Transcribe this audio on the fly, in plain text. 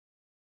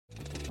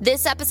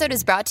This episode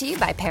is brought to you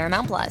by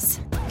Paramount Plus.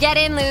 Get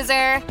in,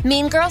 loser!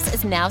 Mean Girls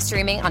is now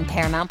streaming on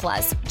Paramount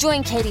Plus.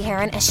 Join Katie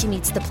Heron as she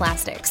meets the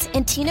plastics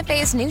in Tina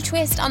Fey's new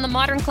twist on the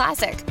modern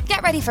classic.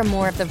 Get ready for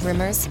more of the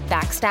rumors,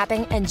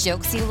 backstabbing, and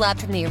jokes you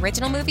loved from the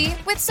original movie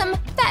with some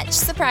fetch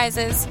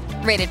surprises.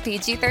 Rated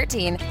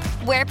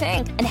PG-13. Wear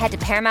pink and head to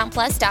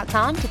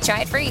ParamountPlus.com to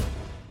try it free.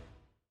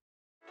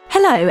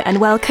 Hello and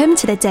welcome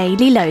to the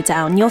Daily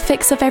Lowdown, your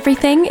fix of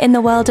everything in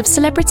the world of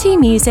celebrity,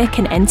 music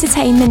and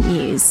entertainment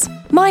news.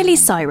 Miley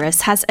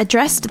Cyrus has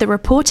addressed the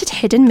reported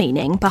hidden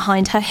meaning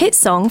behind her hit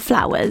song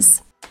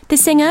Flowers. The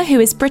singer, who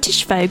is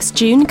British Vogue's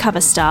June cover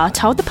star,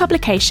 told the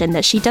publication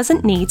that she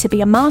doesn't need to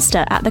be a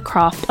master at the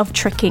craft of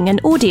tricking an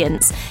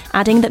audience,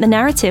 adding that the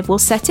narrative will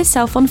set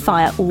itself on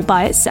fire all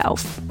by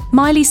itself.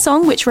 Miley's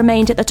song, which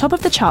remained at the top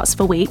of the charts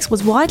for weeks,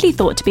 was widely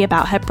thought to be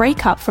about her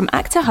breakup from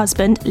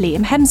actor-husband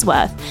Liam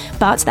Hemsworth,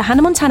 but the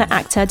Hannah Montana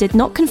actor did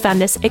not confirm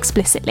this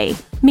explicitly.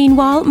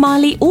 Meanwhile,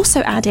 Miley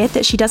also added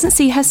that she doesn't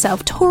see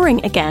herself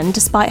touring again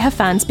despite her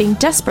fans being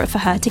desperate for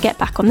her to get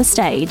back on the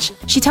stage.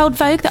 She told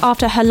Vogue that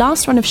after her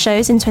last run of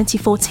shows in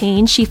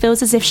 2014, she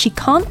feels as if she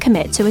can't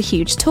commit to a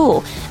huge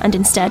tour and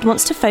instead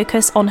wants to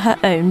focus on her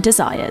own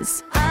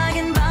desires.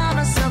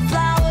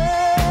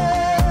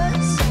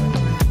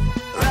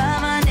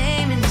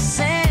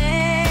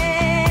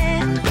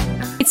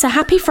 It's a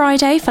happy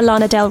Friday for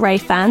Lana Del Rey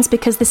fans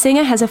because the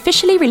singer has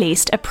officially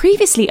released a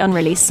previously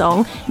unreleased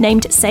song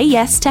named Say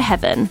Yes to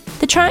Heaven.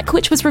 The track,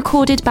 which was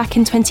recorded back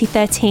in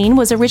 2013,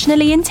 was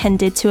originally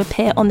intended to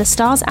appear on the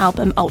Stars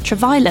album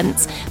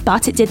Ultraviolence,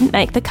 but it didn't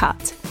make the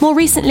cut. More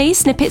recently,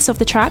 snippets of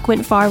the track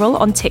went viral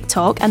on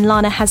TikTok, and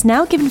Lana has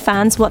now given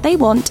fans what they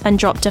want and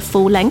dropped a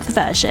full-length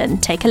version.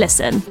 Take a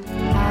listen.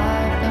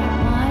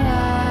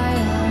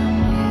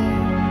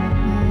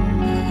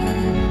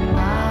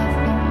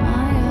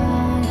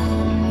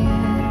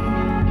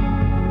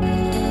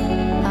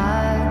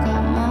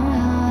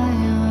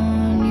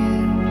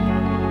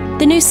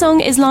 The new song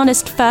is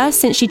Lana's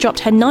first since she dropped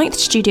her 9th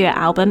studio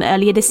album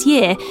earlier this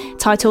year,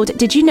 titled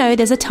Did You Know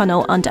There's a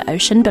Tunnel Under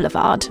Ocean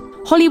Boulevard?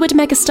 Hollywood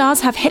megastars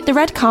have hit the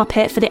red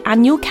carpet for the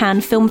annual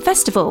Cannes Film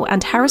Festival,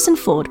 and Harrison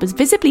Ford was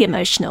visibly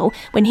emotional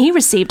when he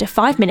received a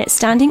 5-minute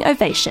standing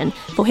ovation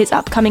for his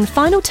upcoming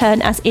final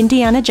turn as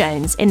Indiana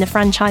Jones in the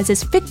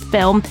franchise's 5th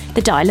film,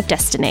 The Dial of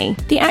Destiny.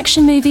 The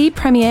action movie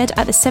premiered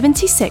at the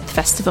 76th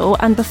festival,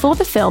 and before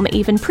the film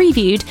even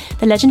previewed,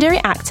 the legendary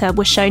actor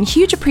was shown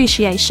huge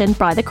appreciation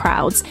by the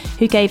crowds,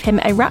 who gave him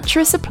a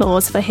rapturous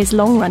applause for his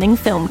long-running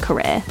film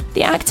career.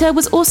 The actor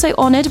was also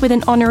honoured with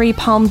an honorary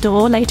Palme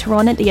d'Or later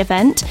on at the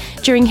event.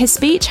 During his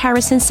speech,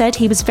 Harrison said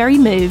he was very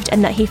moved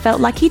and that he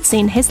felt like he'd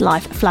seen his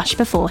life flash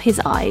before his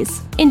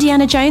eyes.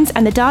 Indiana Jones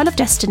and the Dial of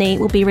Destiny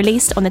will be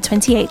released on the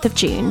 28th of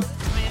June.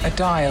 A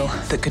dial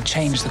that could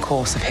change the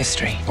course of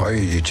history. Why are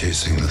you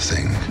chasing the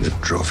thing that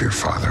drove your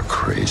father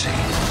crazy?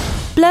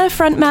 Blur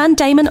frontman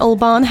Damon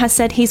Albarn has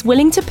said he's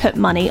willing to put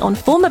money on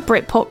former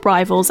Britpop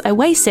rivals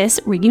Oasis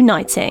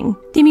reuniting.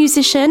 The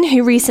musician,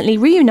 who recently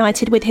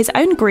reunited with his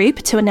own group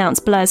to announce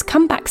Blur's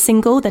comeback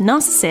single, The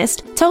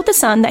Narcissist, told The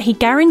Sun that he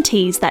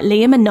guarantees that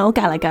Liam and Noel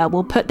Gallagher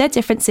will put their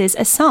differences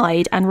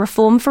aside and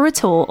reform for a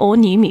tour or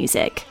new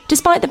music.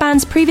 Despite the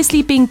bands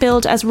previously being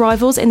billed as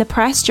rivals in the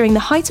press during the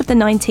height of the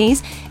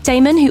 90s,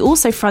 Damon, who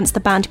also fronts the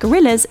band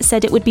Gorillaz,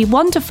 said it would be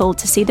wonderful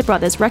to see the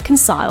brothers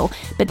reconcile,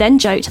 but then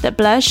joked that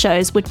Blur's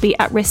shows would be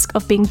at risk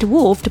of being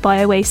dwarfed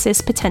by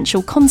Oasis'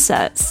 potential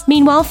concerts.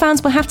 Meanwhile,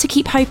 fans will have to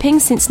keep hoping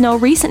since Noel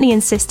recently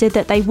insisted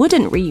that they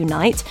wouldn't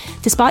reunite,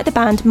 despite the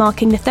band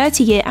marking the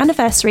 30-year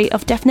anniversary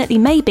of Definitely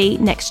Maybe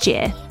next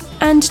year.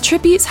 And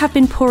tributes have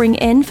been pouring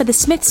in for the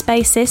Smiths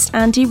bassist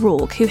Andy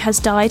Rourke, who has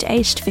died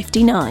aged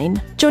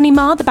 59. Johnny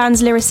Marr, the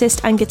band's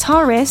lyricist and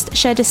guitarist,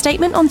 shared a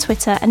statement on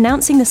Twitter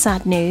announcing the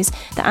sad news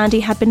that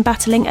Andy had been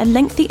battling a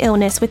lengthy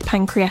illness with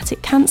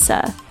pancreatic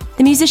cancer.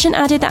 The musician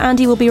added that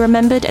Andy will be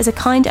remembered as a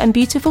kind and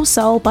beautiful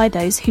soul by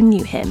those who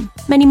knew him.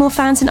 Many more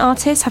fans and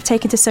artists have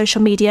taken to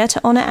social media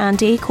to honour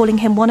Andy, calling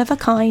him one of a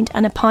kind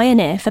and a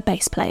pioneer for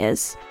bass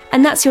players.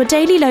 And that's your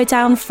Daily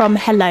Lowdown from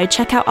Hello.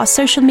 Check out our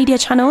social media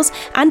channels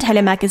and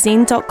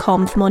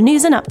hellomagazine.com for more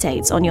news and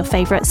updates on your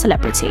favourite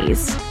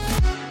celebrities.